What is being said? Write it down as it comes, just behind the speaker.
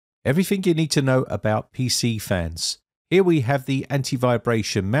Everything you need to know about PC fans. Here we have the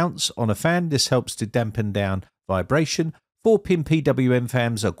anti-vibration mounts on a fan. This helps to dampen down vibration. 4-pin PWM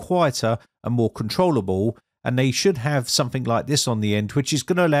fans are quieter and more controllable, and they should have something like this on the end, which is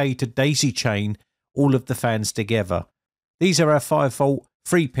going to allow you to daisy chain all of the fans together. These are our 5-volt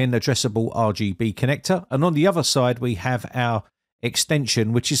 3-pin addressable RGB connector, and on the other side we have our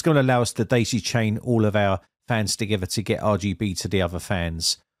extension, which is going to allow us to daisy chain all of our fans together to get RGB to the other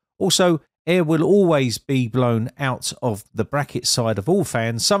fans. Also, air will always be blown out of the bracket side of all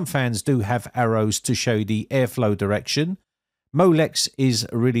fans. Some fans do have arrows to show the airflow direction. Molex is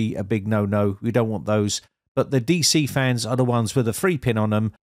really a big no-no. We don't want those. But the DC fans are the ones with a 3-pin on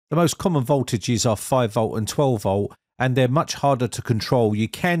them. The most common voltages are 5-volt and 12-volt, and they're much harder to control. You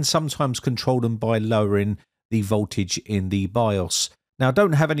can sometimes control them by lowering the voltage in the BIOS. Now, I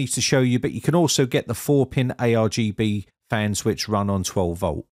don't have any to show you, but you can also get the 4-pin ARGB fans which run on 12-volt.